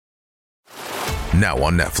Now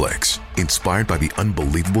on Netflix. Inspired by the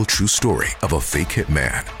unbelievable true story of a fake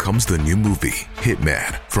hitman comes the new movie,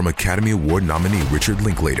 Hitman, from Academy Award nominee Richard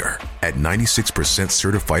Linklater. At 96%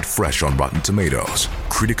 certified fresh on Rotten Tomatoes,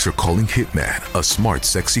 critics are calling Hitman a smart,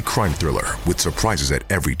 sexy crime thriller with surprises at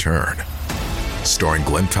every turn. Starring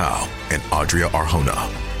Glenn Powell and Adria Arjona,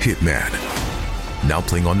 Hitman. Now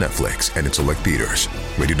playing on Netflix and in select theaters.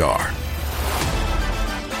 Rated R.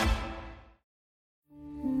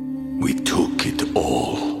 We took it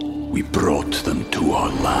all. We brought them to our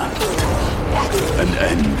land. An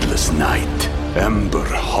endless night, ember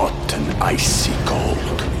hot and icy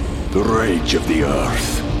cold. The rage of the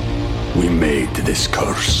earth. We made this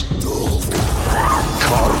curse.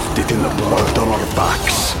 Carved it in the blood on our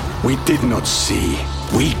backs. We did not see.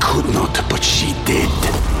 We could not, but she did.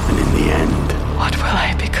 And in the end... What will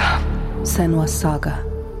I become? Senua's Saga.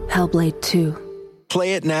 Hellblade 2.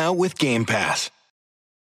 Play it now with Game Pass.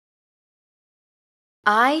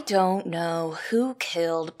 I don't know who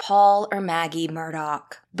killed Paul or Maggie Murdaugh,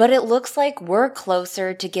 but it looks like we're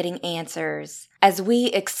closer to getting answers. As we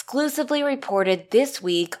exclusively reported this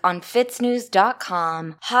week on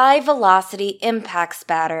FitzNews.com, high-velocity impact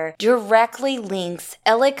spatter directly links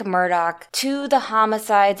Alec Murdaugh to the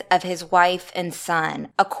homicides of his wife and son,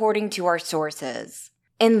 according to our sources.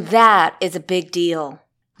 And that is a big deal.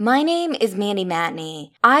 My name is Mandy Matney.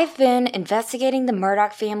 I've been investigating the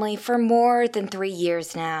Murdaugh family for more than 3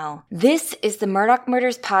 years now. This is the Murdaugh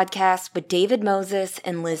Murders podcast with David Moses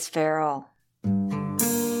and Liz Farrell.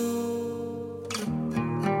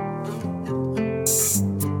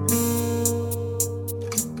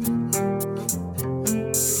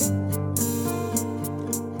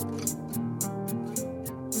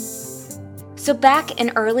 So back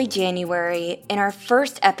in early January, in our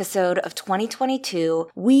first episode of 2022,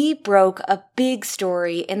 we broke a big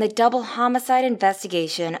story in the double homicide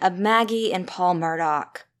investigation of Maggie and Paul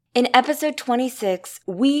Murdaugh. In episode 26,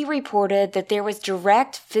 we reported that there was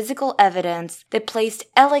direct physical evidence that placed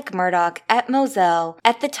Alec Murdaugh at Moselle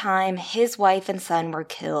at the time his wife and son were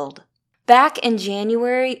killed. Back in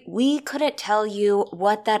January, we couldn't tell you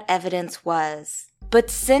what that evidence was. But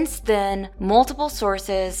since then, multiple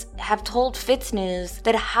sources have told FitzNews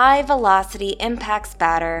that high-velocity impact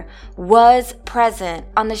spatter was present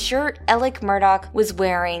on the shirt Alec Murdaugh was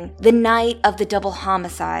wearing the night of the double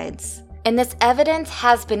homicides. And this evidence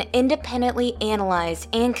has been independently analyzed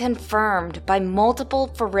and confirmed by multiple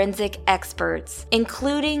forensic experts,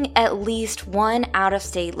 including at least one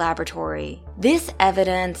out-of-state laboratory. This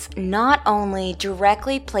evidence not only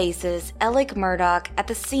directly places Alec Murdaugh at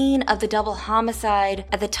the scene of the double homicide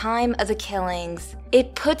at the time of the killings,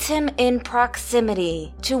 it puts him in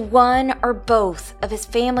proximity to one or both of his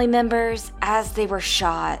family members as they were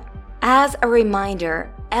shot. As a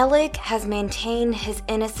reminder, Alec has maintained his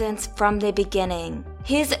innocence from the beginning.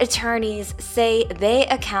 His attorneys say they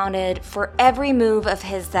accounted for every move of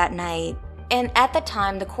his that night. And at the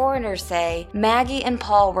time the coroners say Maggie and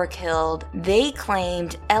Paul were killed, they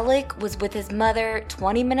claimed Alec was with his mother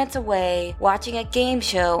 20 minutes away watching a game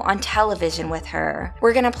show on television with her.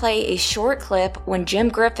 We're going to play a short clip when Jim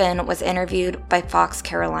Griffin was interviewed by Fox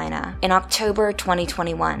Carolina in October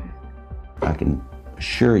 2021. I can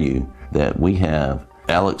assure you that we have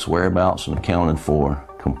Alec's whereabouts and accounted for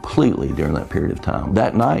completely during that period of time.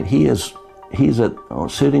 That night, he's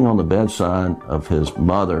sitting on the bedside of his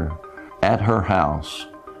mother at her house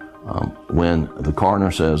when the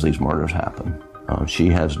coroner says these murders happen. She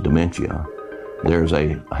has dementia. There's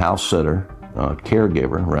a house sitter,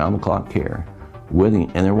 caregiver, round-the-clock care, with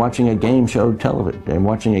him, and they're watching a game show television. They're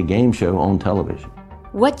watching a game show on television.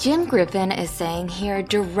 What Jim Griffin is saying here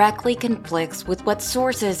directly conflicts with what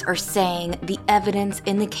sources are saying the evidence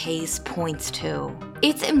in the case points to.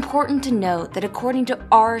 It's important to note that according to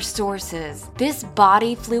our sources, this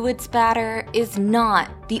body fluid spatter is not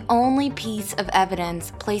the only piece of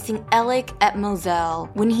evidence placing Alec at Moselle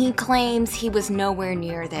when he claims he was nowhere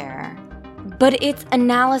near there. But its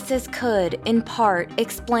analysis could, in part,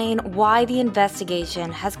 explain why the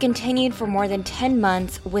investigation has continued for more than 10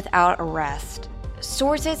 months without arrest.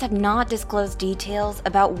 Sources have not disclosed details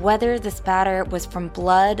about whether the spatter was from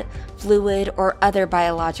blood, fluid, or other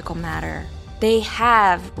biological matter. They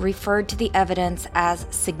have referred to the evidence as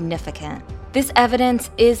significant. This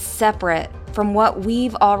evidence is separate from what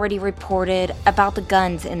we've already reported about the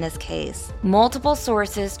guns in this case. Multiple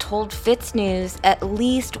sources told FitzNews at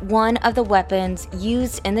least one of the weapons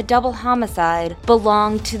used in the double homicide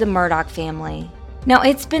belonged to the Murdaugh family. Now,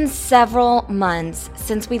 it's been several months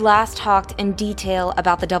since we last talked in detail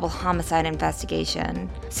about the double homicide investigation.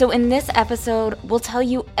 So in this episode, we'll tell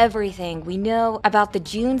you everything we know about the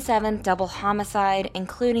June 7th double homicide,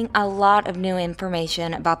 including a lot of new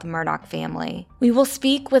information about the Murdaugh family. We will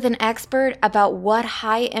speak with an expert about what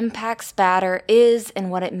high-impact spatter is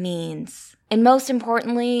and what it means. And most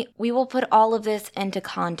importantly, we will put all of this into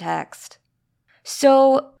context.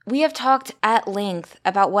 So, we have talked at length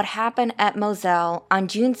about what happened at Moselle on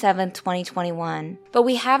June 7, 2021, but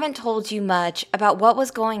we haven't told you much about what was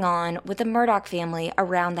going on with the Murdaugh family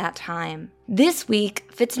around that time. This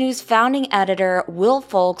week, FITSNews founding editor Will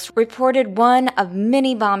Folks reported one of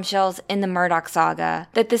many bombshells in the Murdaugh saga,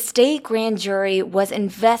 that the state grand jury was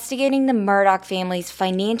investigating the Murdaugh family's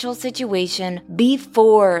financial situation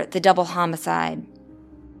before the double homicide.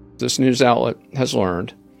 This news outlet has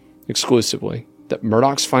learned exclusively that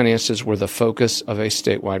Murdaugh's finances were the focus of a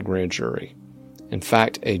statewide grand jury. In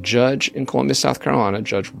fact, a judge in Columbia, South Carolina,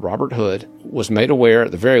 Judge Robert Hood, was made aware,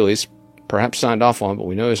 at the very least, perhaps signed off on, but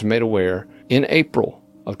we know he was made aware, in April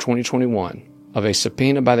of 2021, of a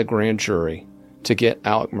subpoena by the grand jury to get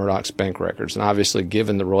Alec Murdaugh's bank records. And obviously,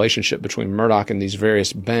 given the relationship between Murdaugh and these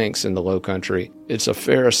various banks in the Low Country, it's a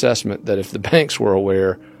fair assessment that if the banks were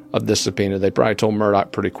aware of this subpoena, they probably told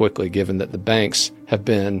Murdaugh pretty quickly, given that the banks have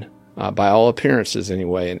been, by all appearances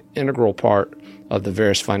anyway, an integral part of the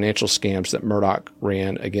various financial scams that Murdaugh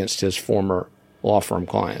ran against his former law firm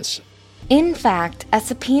clients. In fact, a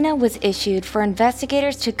subpoena was issued for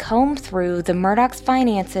investigators to comb through the Murdaugh's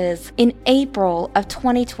finances in April of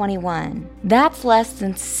 2021. That's less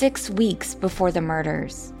than 6 weeks before the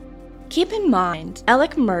murders. Keep in mind,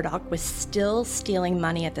 Alec Murdaugh was still stealing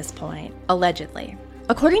money at this point, allegedly.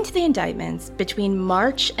 According to the indictments, between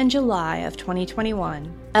March and July of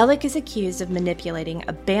 2021, Alec is accused of manipulating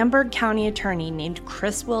a Bamberg County attorney named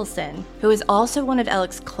Chris Wilson, who is also one of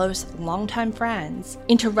Alec's close longtime friends,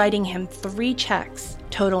 into writing him 3 checks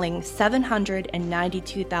totaling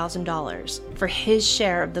 $792,000 for his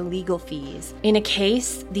share of the legal fees in a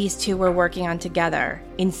case these two were working on together,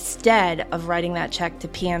 instead of writing that check to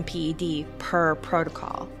PMPED per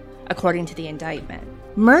protocol, according to the indictment.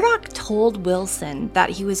 Murdaugh told Wilson that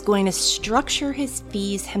he was going to structure his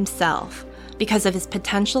fees himself because of his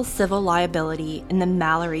potential civil liability in the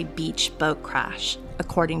Mallory Beach boat crash,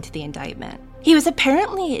 according to the indictment. He was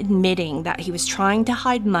apparently admitting that he was trying to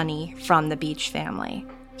hide money from the Beach family.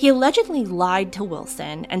 He allegedly lied to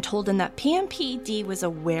Wilson and told him that PMPED was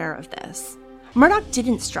aware of this. Murdaugh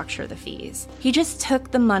didn't structure the fees. He just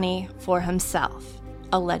took the money for himself.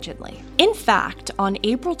 Allegedly. In fact, on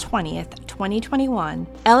April 20th, 2021,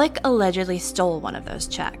 Alec allegedly stole one of those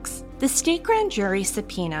checks. The state grand jury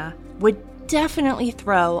subpoena would definitely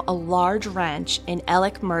throw a large wrench in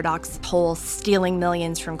Alec Murdaugh's whole stealing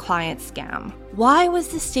millions from clients scam. Why was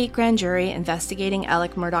the state grand jury investigating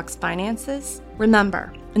Alec Murdaugh's finances?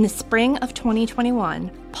 Remember, in the spring of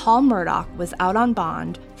 2021, Paul Murdaugh was out on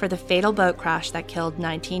bond for the fatal boat crash that killed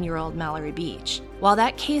 19-year-old Mallory Beach. While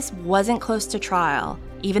that case wasn't close to trial,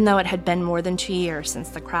 even though it had been more than 2 years since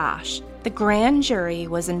the crash, the grand jury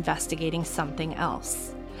was investigating something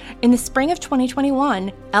else. In the spring of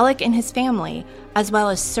 2021, Alec and his family, as well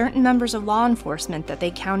as certain members of law enforcement that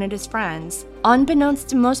they counted as friends, unbeknownst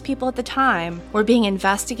to most people at the time, were being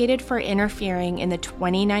investigated for interfering in the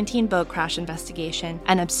 2019 boat crash investigation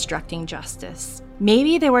and obstructing justice.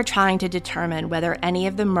 Maybe they were trying to determine whether any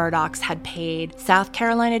of the Murdaughs had paid South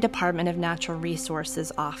Carolina Department of Natural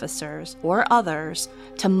Resources officers or others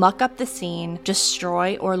to muck up the scene,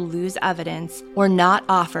 destroy or lose evidence, or not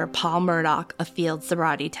offer Paul Murdaugh a field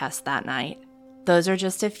sobriety test that night. Those are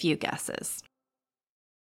just a few guesses.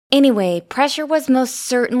 Anyway, pressure was most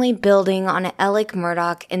certainly building on Alec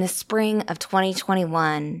Murdaugh in the spring of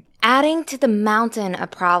 2021. Adding to the mountain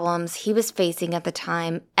of problems he was facing at the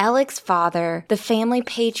time, Alec's father, the family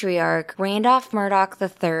patriarch, Randolph Murdaugh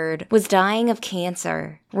III, was dying of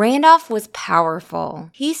cancer. Randolph was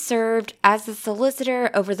powerful. He served as the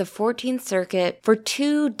solicitor over the 14th Circuit for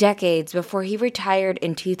 2 decades before he retired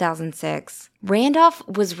in 2006. Randolph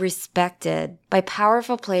was respected by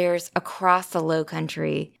powerful players across the Low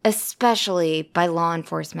Country, especially by law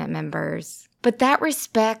enforcement members. But that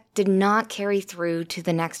respect did not carry through to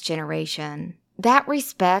the next generation. That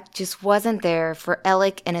respect just wasn't there for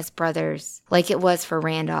Alec and his brothers, like it was for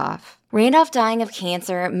Randolph. Randolph dying of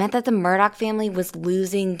cancer meant that the Murdaugh family was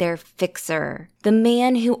losing their fixer, the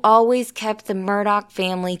man who always kept the Murdaugh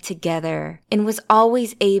family together and was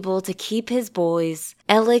always able to keep his boys,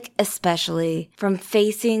 Alec especially, from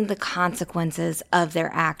facing the consequences of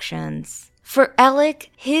their actions. For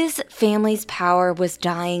Alec, his family's power was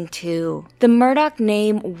dying too. The Murdaugh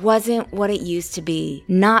name wasn't what it used to be,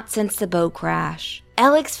 not since the boat crash.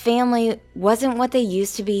 Alec's family wasn't what they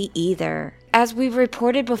used to be either. As we've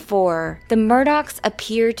reported before, the Murdaughs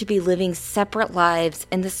appeared to be living separate lives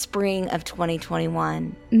in the spring of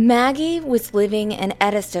 2021. Maggie was living in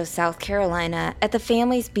Edisto, South Carolina at the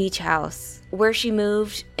family's beach house, where she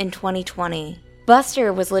moved in 2020.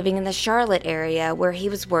 Buster was living in the Charlotte area where he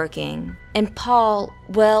was working. And Paul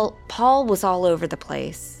was all over the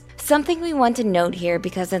place. Something we want to note here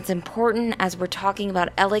because it's important as we're talking about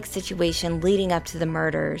Alec's situation leading up to the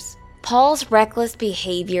murders. Paul's reckless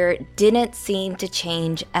behavior didn't seem to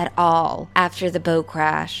change at all after the boat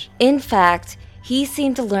crash. In fact, he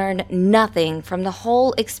seemed to learn nothing from the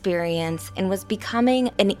whole experience and was becoming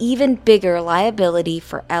an even bigger liability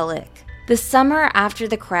for Alec. The summer after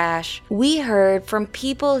the crash, we heard from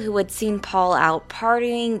people who had seen Paul out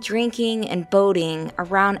partying, drinking, and boating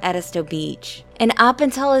around Edisto Beach. And up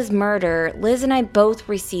until his murder, Liz and I both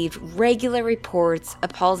received regular reports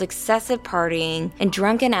of Paul's excessive partying and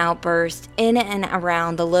drunken outbursts in and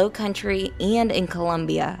around the Low Country and in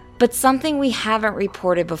Colombia. But something we haven't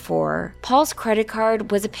reported before, Paul's credit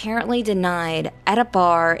card was apparently denied at a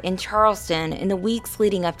bar in Charleston in the weeks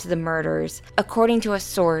leading up to the murders, according to a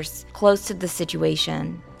source close to the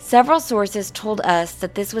situation. Several sources told us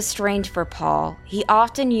that this was strange for Paul. He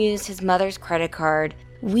often used his mother's credit card.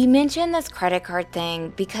 We mention this credit card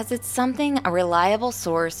thing because it's something a reliable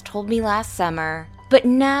source told me last summer. But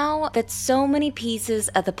now that so many pieces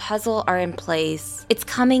of the puzzle are in place, it's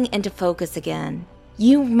coming into focus again.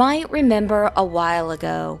 You might remember a while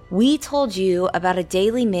ago, we told you about a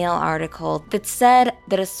Daily Mail article that said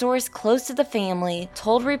that a source close to the family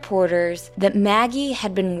told reporters that Maggie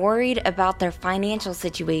had been worried about their financial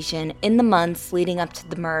situation in the months leading up to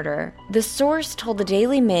the murder. The source told the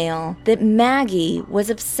Daily Mail that Maggie was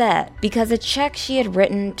upset because a check she had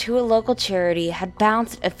written to a local charity had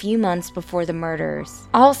bounced a few months before the murders.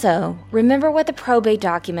 Also, remember what the probate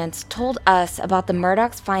documents told us about the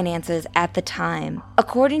Murdaugh's finances at the time.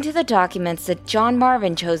 According to the documents that John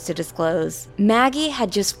Marvin chose to disclose, Maggie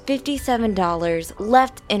had just $57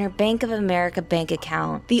 left in her Bank of America bank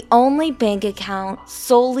account, the only bank account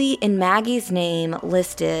solely in Maggie's name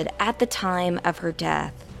listed at the time of her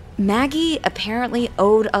death. Maggie apparently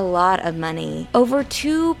owed a lot of money. Over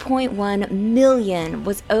 $2.1 million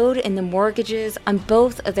was owed in the mortgages on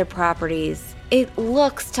both of their properties. It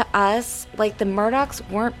looks to us like the Murdaughs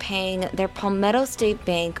weren't paying their Palmetto State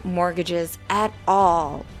Bank mortgages at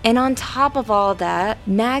all. And on top of all that,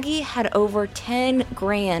 Maggie had over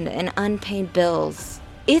 $10,000 in unpaid bills.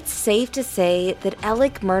 It's safe to say that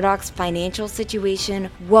Alec Murdaugh's financial situation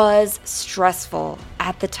was stressful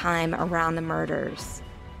at the time around the murders.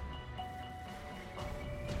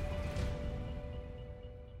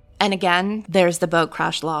 And again, there's the boat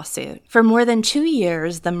crash lawsuit. For more than 2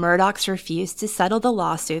 years, the Murdaughs refused to settle the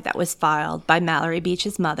lawsuit that was filed by Mallory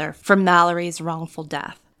Beach's mother for Mallory's wrongful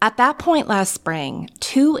death. At that point last spring,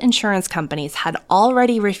 2 insurance companies had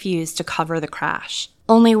already refused to cover the crash.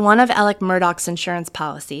 Only one of Alec Murdaugh's insurance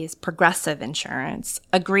policies, Progressive Insurance,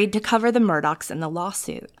 agreed to cover the Murdaughs in the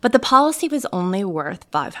lawsuit. But the policy was only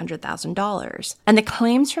worth $500,000, and the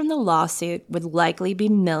claims from the lawsuit would likely be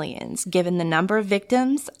millions given the number of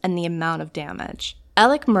victims and the amount of damage.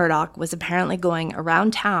 Alec Murdaugh was apparently going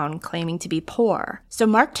around town claiming to be poor, so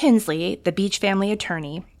Mark Tinsley, the Beach family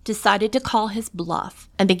attorney, decided to call his bluff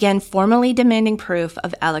and began formally demanding proof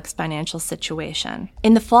of Alec's financial situation.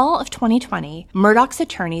 In the fall of 2020, Murdaugh's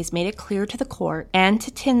attorneys made it clear to the court and to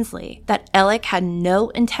Tinsley that Alec had no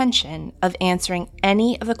intention of answering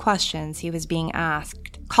any of the questions he was being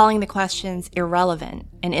asked, calling the questions irrelevant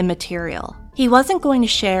and immaterial. He wasn't going to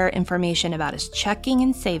share information about his checking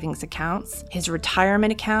and savings accounts, his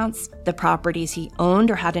retirement accounts, the properties he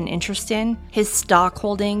owned or had an interest in, his stock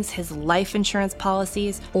holdings, his life insurance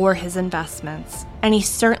policies, or his investments. And he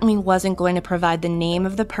certainly wasn't going to provide the name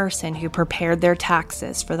of the person who prepared their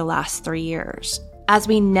taxes for the last 3 years. As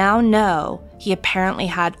we now know, he apparently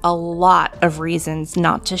had a lot of reasons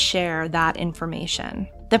not to share that information.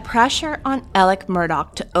 The pressure on Alec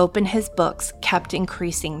Murdaugh to open his books kept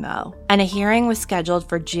increasing, though, and a hearing was scheduled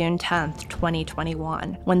for June 10,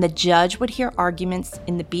 2021, when the judge would hear arguments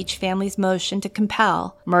in the Beach family's motion to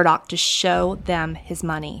compel Murdaugh to show them his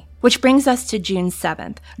money. Which brings us to June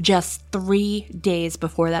 7th, just 3 days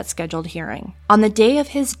before that scheduled hearing. On the day of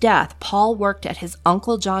his death, Paul worked at his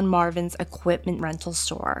Uncle John Marvin's equipment rental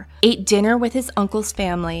store, ate dinner with his uncle's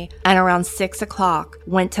family, and around 6 o'clock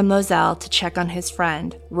went to Moselle to check on his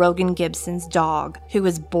friend, Rogan Gibson's dog, who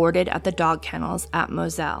was boarded at the dog kennels at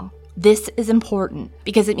Moselle. This is important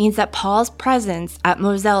because it means that Paul's presence at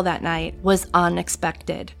Moselle that night was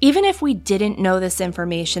unexpected. Even if we didn't know this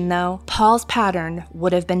information, though, Paul's pattern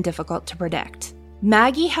would have been difficult to predict.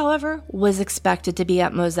 Maggie, however, was expected to be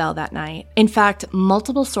at Moselle that night. In fact,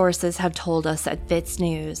 multiple sources have told us at Fitz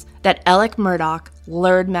News that Alec Murdaugh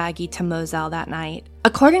lured Maggie to Moselle that night.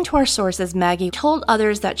 According to our sources, Maggie told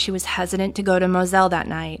others that she was hesitant to go to Moselle that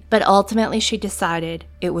night, but ultimately she decided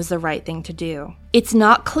it was the right thing to do. It's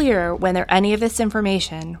not clear whether any of this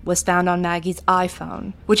information was found on Maggie's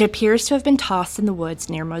iPhone, which appears to have been tossed in the woods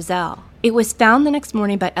near Moselle. It was found the next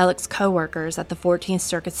morning by Alec's co-workers at the 14th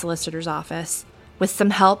Circuit Solicitor's Office, with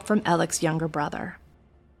some help from Alec's younger brother.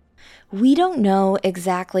 We don't know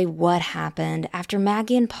exactly what happened after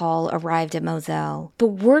Maggie and Paul arrived at Moselle, but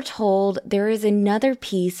we're told there is another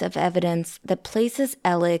piece of evidence that places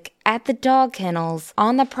Alec at the dog kennels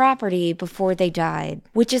on the property before they died,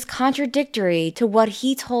 which is contradictory to what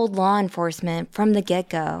he told law enforcement from the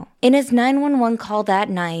get-go. In his 911 call that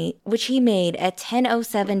night, which he made at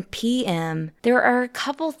 10:07 p.m., there are a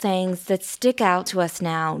couple things that stick out to us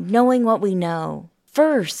now, knowing what we know.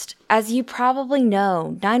 First, as you probably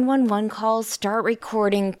know, 911 calls start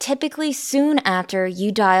recording typically soon after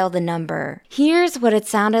you dial the number. Here's what it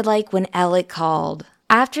sounded like when Alec called.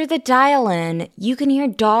 After the dial-in, you can hear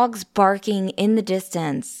dogs barking in the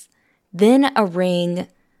distance, then a ring,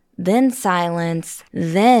 then silence,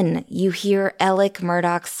 then you hear Alec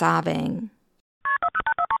Murdaugh sobbing.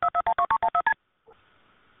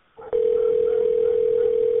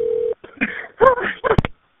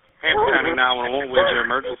 Hampton County 911, where's your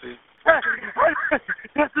emergency?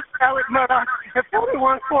 This is Alec Murdaugh at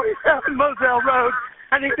 4147 Moselle Road.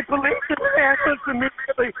 I need the police to ambulance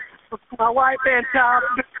immediately. My wife and child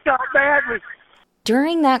have been shot badly.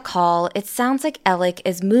 During that call, it sounds like Alec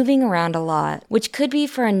is moving around a lot, which could be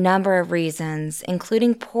for a number of reasons,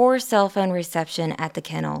 including poor cell phone reception at the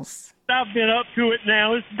kennels. I've been up to it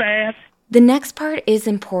now. It's bad. The next part is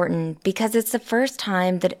important because it's the first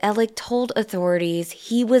time that Alec told authorities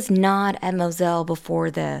he was not at Moselle before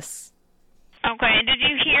this. Okay, did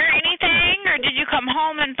you hear anything, or did you come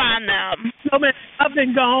home and find them? No, man, I've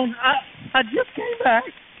been gone. I just came back.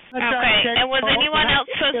 Okay, and was anyone else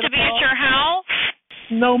supposed to be at your house?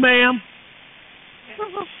 No, ma'am.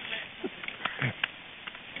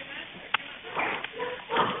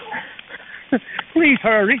 Please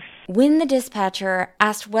hurry. When the dispatcher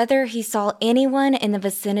asked whether he saw anyone in the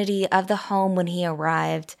vicinity of the home when he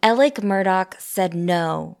arrived, Alec Murdaugh said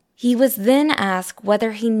no. He was then asked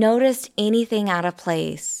whether he noticed anything out of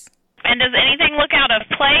place. And does anything look out of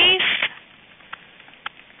place?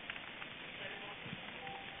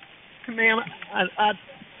 Ma'am,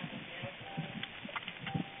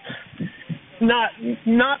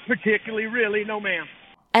 not particularly, really, no, ma'am.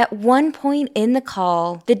 At one point in the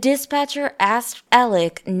call, the dispatcher asked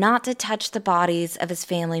Alec not to touch the bodies of his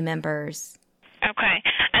family members. Okay.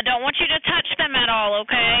 I don't want you to touch them at all,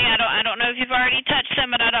 okay? I don't know if you've already touched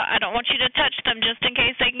them, but I don't want you to touch them just in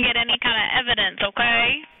case they can get any kind of evidence,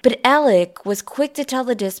 okay? But Alec was quick to tell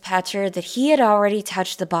the dispatcher that he had already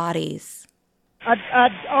touched the bodies.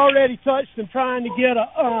 I'd already touched them trying to get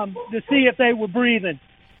to see if they were breathing.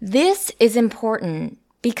 This is important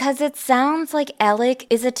because it sounds like Alec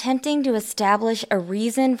is attempting to establish a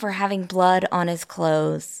reason for having blood on his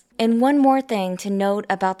clothes. And one more thing to note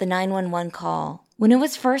about the 911 call. When it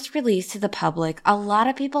was first released to the public, a lot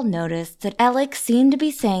of people noticed that Alec seemed to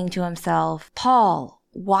be saying to himself, "Paul,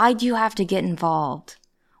 why do you have to get involved?"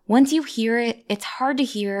 Once you hear it, it's hard to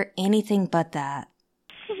hear anything but that.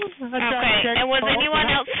 Okay, and was anyone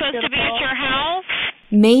else supposed to be at your house?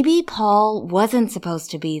 Maybe Paul wasn't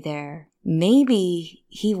supposed to be there. Maybe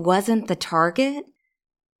he wasn't the target?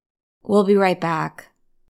 We'll be right back.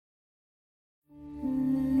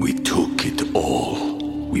 We took it all.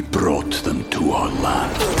 We brought them to our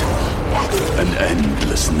land. An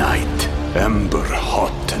endless night, ember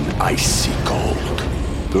hot and icy cold.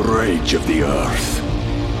 The rage of the earth.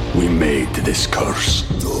 We made this curse.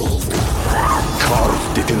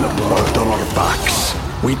 Carved it in the blood on our backs.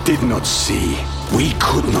 We did not see. We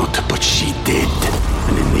could not, but she did.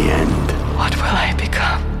 And in the end, what will I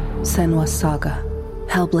become? Senwa Saga.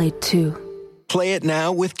 Hellblade 2. Play it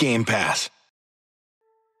now with Game Pass.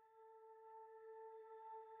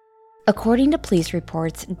 According to police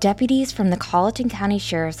reports, deputies from the Colleton County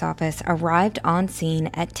Sheriff's Office arrived on scene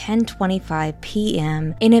at 10:25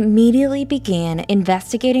 p.m. and immediately began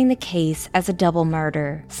investigating the case as a double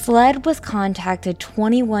murder. SLED was contacted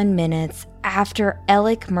 21 minutes after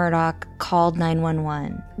Alec Murdaugh called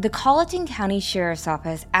 911. The Colleton County Sheriff's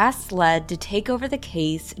Office asked SLED to take over the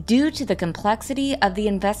case due to the complexity of the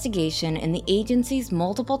investigation and the agency's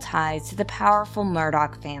multiple ties to the powerful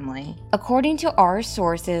Murdaugh family. According to our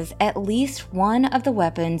sources, at least one of the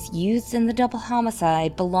weapons used in the double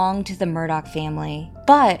homicide belonged to the Murdaugh family.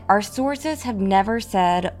 But our sources have never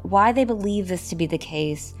said why they believe this to be the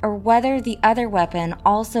case, or whether the other weapon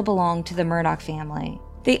also belonged to the Murdaugh family.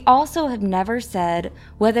 They also have never said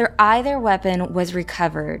whether either weapon was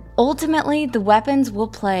recovered. Ultimately, the weapons will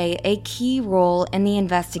play a key role in the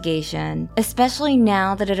investigation, especially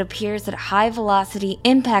now that it appears that high-velocity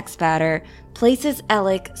impact spatter places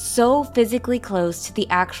Alec so physically close to the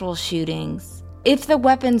actual shootings. If the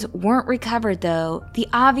weapons weren't recovered, though, the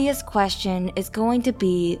obvious question is going to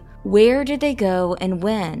be, where did they go and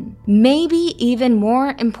when? Maybe even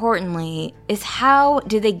more importantly is, how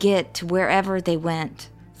did they get to wherever they went?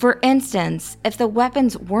 For instance, if the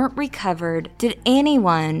weapons weren't recovered, did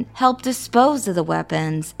anyone help dispose of the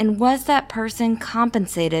weapons, and was that person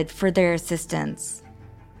compensated for their assistance?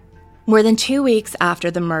 More than 2 weeks after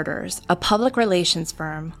the murders, a public relations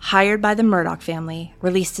firm hired by the Murdaugh family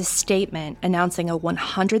released a statement announcing a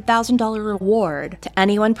 $100,000 reward to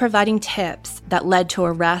anyone providing tips that led to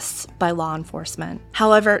arrests by law enforcement.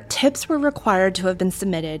 However, tips were required to have been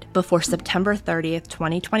submitted before September 30th,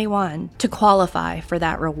 2021 to qualify for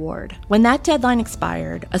that reward. When that deadline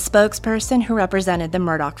expired, a spokesperson who represented the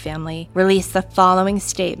Murdaugh family released the following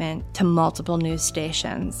statement to multiple news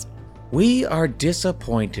stations. We are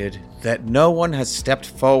disappointed that no one has stepped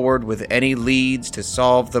forward with any leads to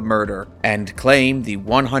solve the murder and claim the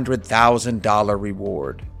 $100,000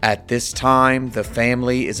 reward. At this time, the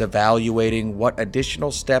family is evaluating what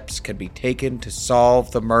additional steps can be taken to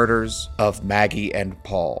solve the murders of Maggie and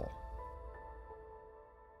Paul.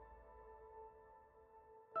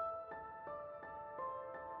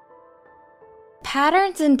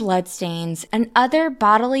 Patterns in bloodstains and other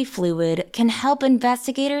bodily fluid can help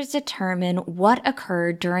investigators determine what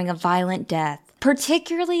occurred during a violent death,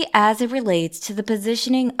 particularly as it relates to the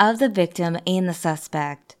positioning of the victim and the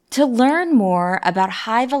suspect. To learn more about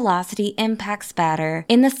high-velocity impact spatter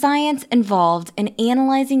and the science involved in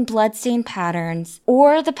analyzing bloodstain patterns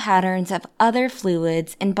or the patterns of other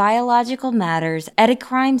fluids and biological matters at a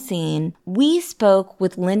crime scene, we spoke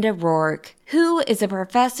with Linda Rourke, who is a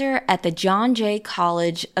professor at the John Jay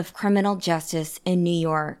College of Criminal Justice in New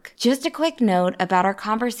York. Just a quick note about our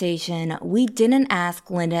conversation, we didn't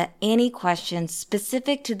ask Linda any questions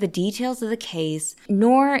specific to the details of the case,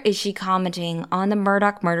 nor is she commenting on the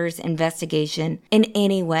Murdaugh murders investigation in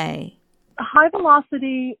any way. High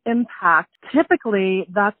velocity impact, typically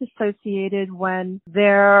that's associated when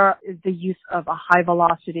there is the use of a high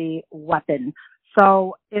velocity weapon.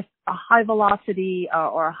 So if a high velocity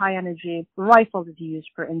or a high energy rifle is used,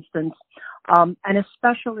 for instance, and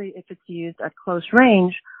especially if it's used at close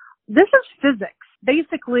range, this is physics.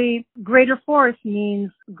 Basically, greater force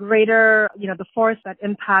means greater, the force that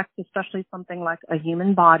impacts especially something like a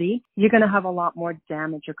human body, you're going to have a lot more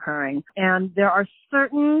damage occurring. And there are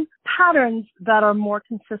certain patterns that are more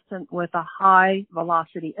consistent with a high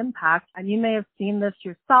velocity impact. And you may have seen this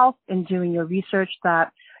yourself in doing your research,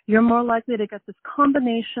 that you're more likely to get this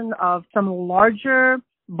combination of some larger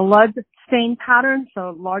blood stain patterns,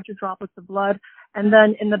 so larger droplets of blood, and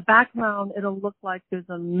then in the background, it'll look like there's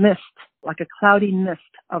a mist, like a cloudy mist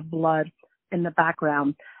of blood in the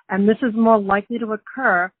background. And this is more likely to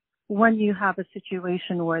occur when you have a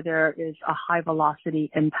situation where there is a high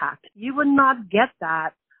velocity impact. You would not get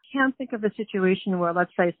that. Can't think of a situation where,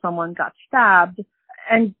 let's say, someone got stabbed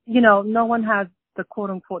and, no one has the quote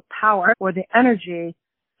unquote power or the energy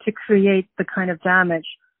to create the kind of damage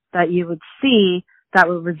that you would see that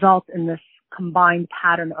would result in this combined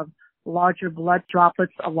pattern of larger blood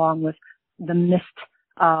droplets along with the mist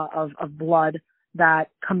of blood that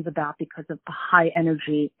comes about because of a high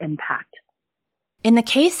energy impact. In the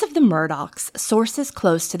case of the Murdaughs, sources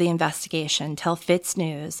close to the investigation tell Fitz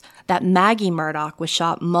News that Maggie Murdaugh was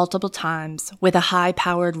shot multiple times with a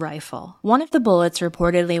high-powered rifle. One of the bullets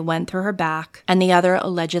reportedly went through her back, and the other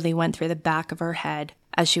allegedly went through the back of her head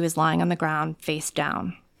as she was lying on the ground face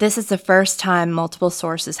down. This is the first time multiple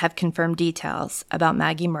sources have confirmed details about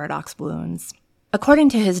Maggie Murdaugh's wounds. According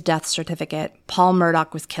to his death certificate, Paul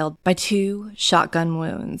Murdaugh was killed by 2 shotgun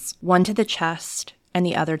wounds, one to the chest and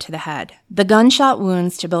the other to the head. The gunshot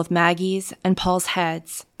wounds to both Maggie's and Paul's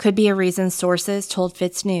heads could be a reason sources told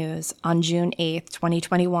Fitz News on June 8,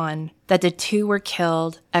 2021, that the 2 were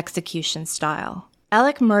killed execution style.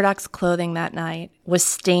 Alec Murdaugh's clothing that night was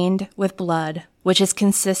stained with blood, which is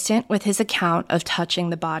consistent with his account of touching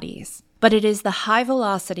the bodies. but it is the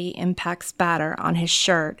high-velocity impact spatter on his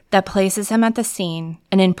shirt that places him at the scene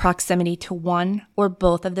and in proximity to one or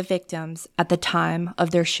both of the victims at the time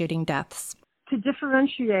of their shooting deaths. To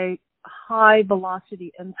differentiate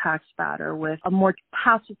high-velocity impact spatter with a more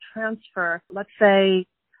passive transfer, let's say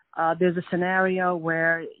there's a scenario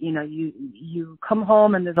where, you come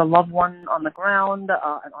home and there's a loved one on the ground,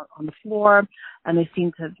 on the floor, and they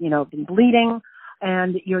seem to have, been bleeding,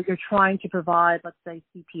 and you're trying to provide, let's say,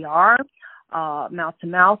 CPR, mouth to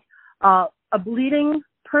mouth. A bleeding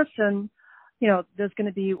person, there's going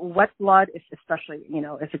to be wet blood, especially,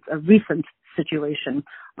 if it's a recent situation.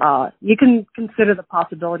 You can consider the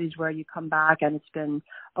possibilities where you come back and it's been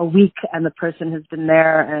a week and the person has been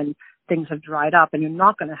there and things have dried up, and you're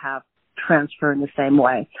not going to have transfer in the same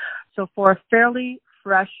way. So for a fairly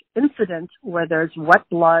fresh incident where there's wet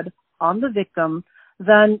blood on the victim,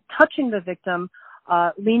 then touching the victim,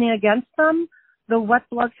 leaning against them, the wet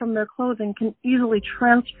blood from their clothing can easily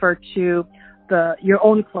transfer to your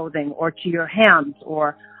own clothing or to your hands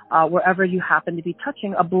or wherever you happen to be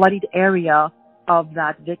touching a bloodied area of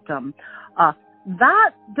that victim.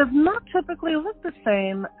 That does not typically look the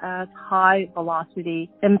same as high-velocity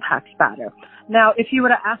impact spatter. Now, if you were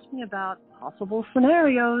to ask me about possible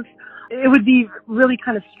scenarios, it would be really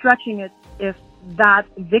kind of stretching it if that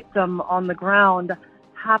victim on the ground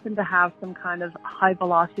happened to have some kind of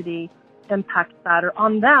high-velocity impact spatter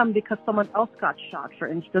on them because someone else got shot, for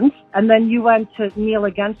instance, and then you went to kneel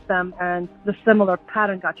against them and the similar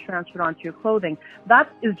pattern got transferred onto your clothing.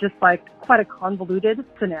 That is just like quite a convoluted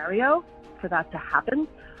scenario for that to happen.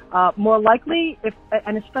 More likely,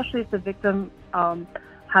 and especially if the victim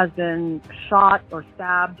has been shot or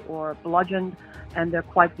stabbed or bludgeoned and they're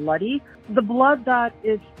quite bloody, the blood that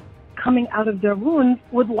is coming out of their wounds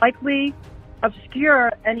would likely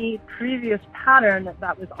obscure any previous pattern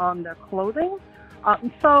that was on their clothing.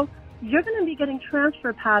 So you're going to be getting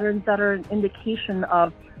transfer patterns that are an indication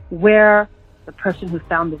of where the person who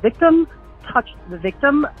found the victim touched the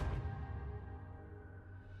victim.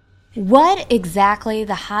 What exactly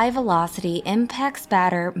the high-velocity impact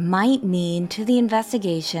spatter might mean to the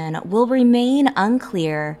investigation will remain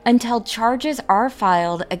unclear until charges are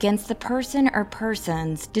filed against the person or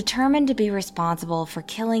persons determined to be responsible for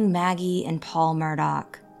killing Maggie and Paul Murdaugh.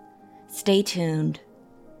 Stay tuned.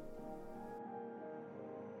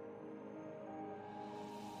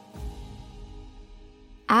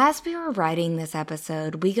 As we were writing this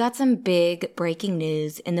episode, we got some big breaking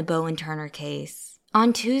news in the Bowen Turner case.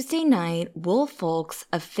 On Tuesday night, Wolf Folks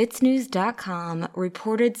of FitzNews.com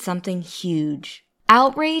reported something huge.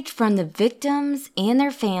 Outrage from the victims and their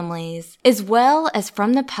families, as well as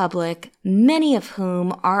from the public, many of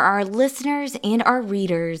whom are our listeners and our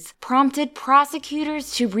readers, prompted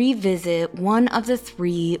prosecutors to revisit one of the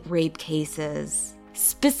 3 rape cases.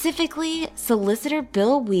 Specifically, Solicitor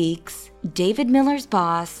Bill Weeks, David Miller's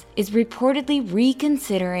boss, is reportedly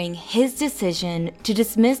reconsidering his decision to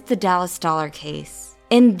dismiss the Dallas Dollar case.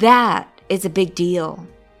 And that is a big deal.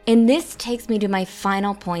 And this takes me to my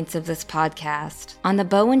final points of this podcast on the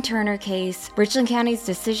Bowen Turner case, Richland County's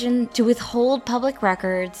decision to withhold public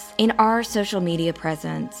records, and our social media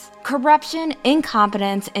presence. Corruption,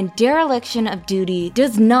 incompetence, and dereliction of duty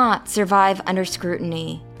does not survive under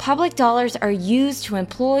scrutiny. Public dollars are used to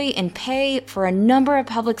employ and pay for a number of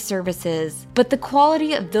public services, but the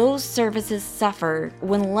quality of those services suffer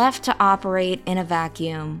when left to operate in a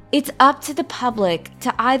vacuum. It's up to the public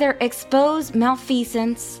to either expose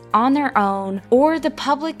malfeasance on their own, or the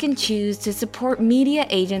public can choose to support media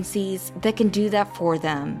agencies that can do that for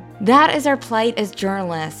them. That is our plight as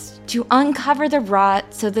journalists, to uncover the rot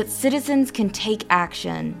so that citizens can take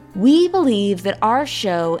action. We believe that our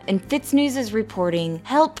show and FitzNews' reporting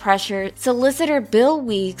help pressure Solicitor Bill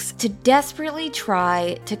Weeks to desperately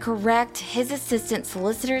try to correct his assistant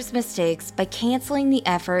solicitor's mistakes by canceling the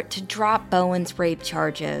effort to drop Bowen's rape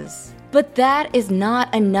charges. But that is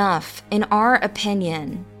not enough, in our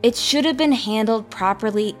opinion. It should have been handled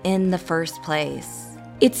properly in the first place.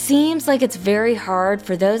 It seems like it's very hard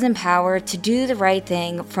for those in power to do the right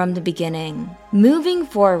thing from the beginning. Moving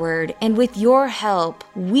forward, and with your help,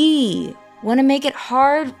 we want to make it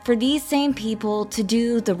hard for these same people to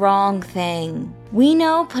do the wrong thing. We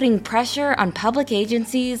know putting pressure on public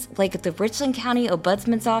agencies like the Richland County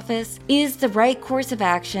Ombudsman's Office is the right course of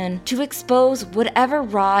action to expose whatever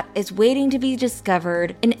rot is waiting to be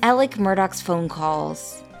discovered in Alec Murdaugh's phone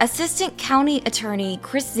calls. Assistant County Attorney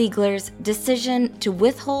Chris Ziegler's decision to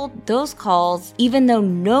withhold those calls, even though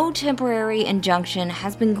no temporary injunction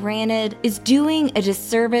has been granted, is doing a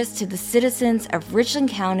disservice to the citizens of Richland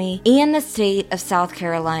County and the state of South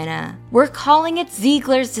Carolina. We're calling it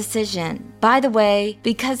Ziegler's decision. By the way,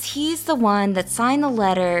 because he's the one that signed the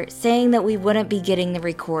letter saying that we wouldn't be getting the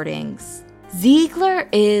recordings. Ziegler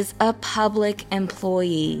is a public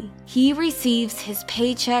employee. He receives his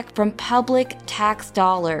paycheck from public tax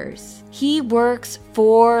dollars. He works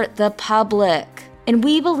for the public. And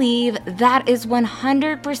we believe that is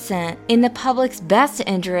 100% in the public's best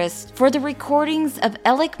interest for the recordings of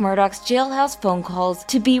Alec Murdaugh's jailhouse phone calls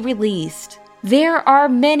to be released. There are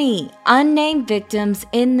many unnamed victims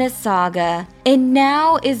in this saga, and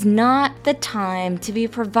now is not the time to be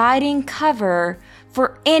providing cover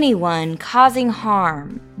for anyone causing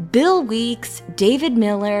harm. Bill Weeks, David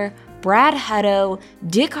Miller, Brad Hutto,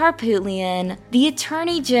 Dick Harpootlian, the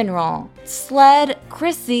Attorney General, SLED,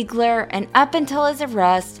 Chris Ziegler, and up until his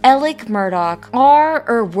arrest, Alec Murdaugh are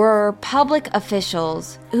or were public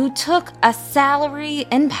officials who took a salary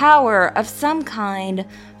and power of some kind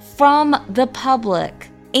from the public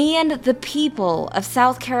and the people of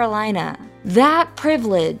South Carolina. That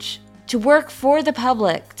privilege to work for the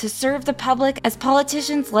public, to serve the public, as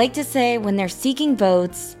politicians like to say when they're seeking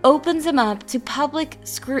votes, opens them up to public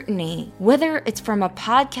scrutiny, whether it's from a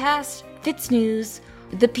podcast, Fitz News,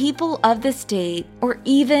 the people of the state, or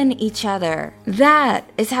even each other. That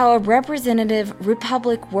is how a representative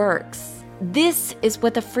republic works. This is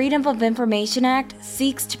what the Freedom of Information Act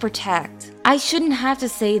seeks to protect. I shouldn't have to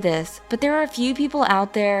say this, but there are a few people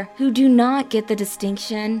out there who do not get the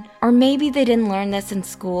distinction, or maybe they didn't learn this in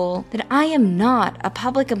school, that I am not a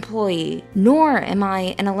public employee, nor am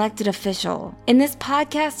I an elected official. And this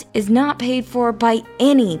podcast is not paid for by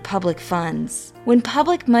any public funds. When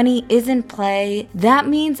public money is in play, that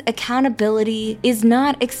means accountability is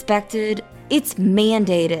not expected, it's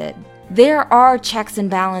mandated. There are checks and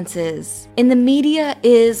balances, and the media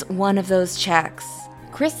is one of those checks.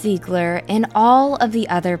 Chris Ziegler and all of the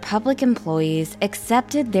other public employees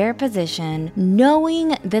accepted their position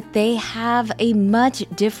knowing that they have a much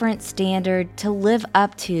different standard to live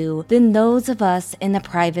up to than those of us in the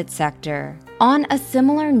private sector. On a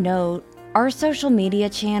similar note, our social media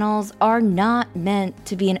channels are not meant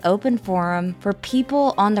to be an open forum for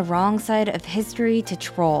people on the wrong side of history to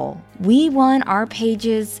troll. We want our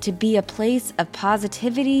pages to be a place of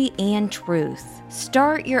positivity and truth.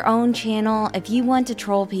 Start your own channel if you want to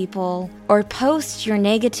troll people, or post your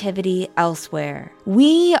negativity elsewhere.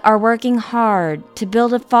 We are working hard to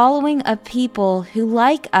build a following of people who,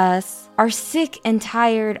 like us, are sick and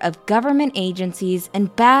tired of government agencies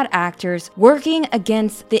and bad actors working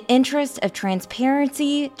against the interests of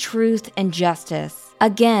transparency, truth, and justice.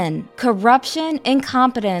 Again, corruption,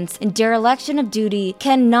 incompetence, and dereliction of duty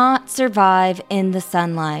cannot survive in the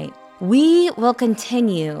sunlight. We will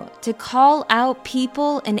continue to call out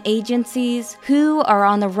people and agencies who are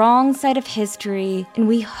on the wrong side of history, and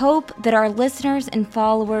we hope that our listeners and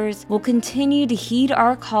followers will continue to heed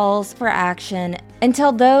our calls for action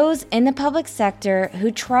until those in the public sector who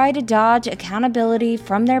try to dodge accountability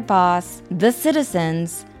from their boss, the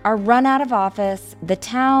citizens, are run out of office, the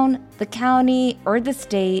town, the county, or the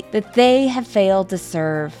state that they have failed to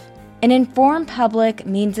serve. An informed public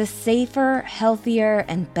means a safer, healthier,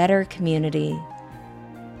 and better community.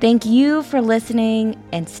 Thank you for listening,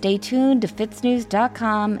 and stay tuned to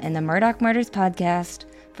FitzNews.com and the Murdaugh Murders podcast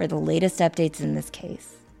for the latest updates in this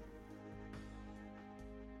case.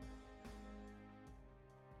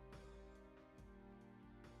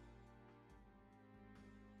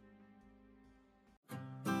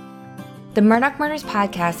 The Murdaugh Murders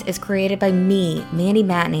podcast is created by me, Mandy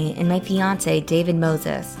Matney, and my fiance, David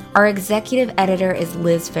Moses. Our executive editor is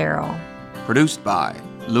Liz Farrell. Produced by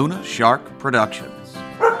Luna Shark Productions.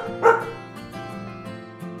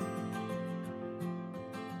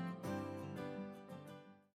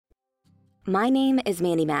 My name is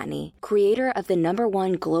Mandy Matney, creator of the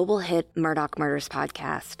 #1 global hit Murdaugh Murders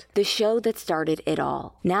podcast, the show that started it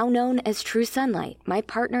all. Now known as True Sunlight, my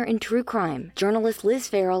partner in true crime, journalist Liz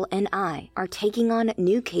Farrell, and I are taking on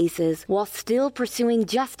new cases while still pursuing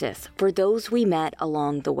justice for those we met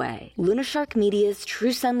along the way. Luna Shark Media's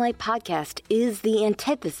True Sunlight podcast is the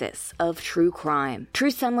antithesis of true crime.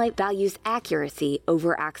 True Sunlight values accuracy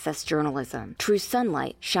over access journalism. True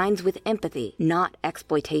Sunlight shines with empathy, not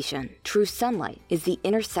exploitation. True Sunlight is the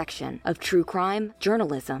intersection of true crime,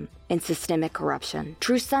 journalism, and systemic corruption.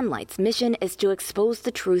 True Sunlight's mission is to expose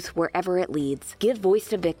the truth wherever it leads, give voice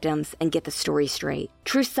to victims, and get the story straight.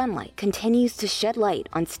 True Sunlight continues to shed light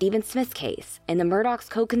on Stephen Smith's case and the Murdaugh's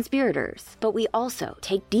co-conspirators, but we also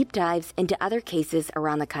take deep dives into other cases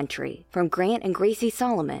around the country, from Grant and Gracie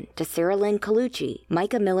Solomon to Sarah Lynn Colucci,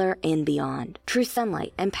 Micah Miller, and beyond. True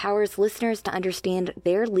Sunlight empowers listeners to understand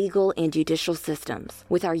their legal and judicial systems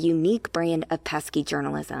with our unique brand of pesky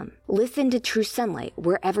journalism. Listen to True Sunlight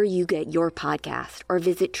wherever you you get your podcast or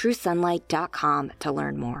visit truesunlight.com to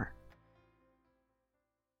learn more.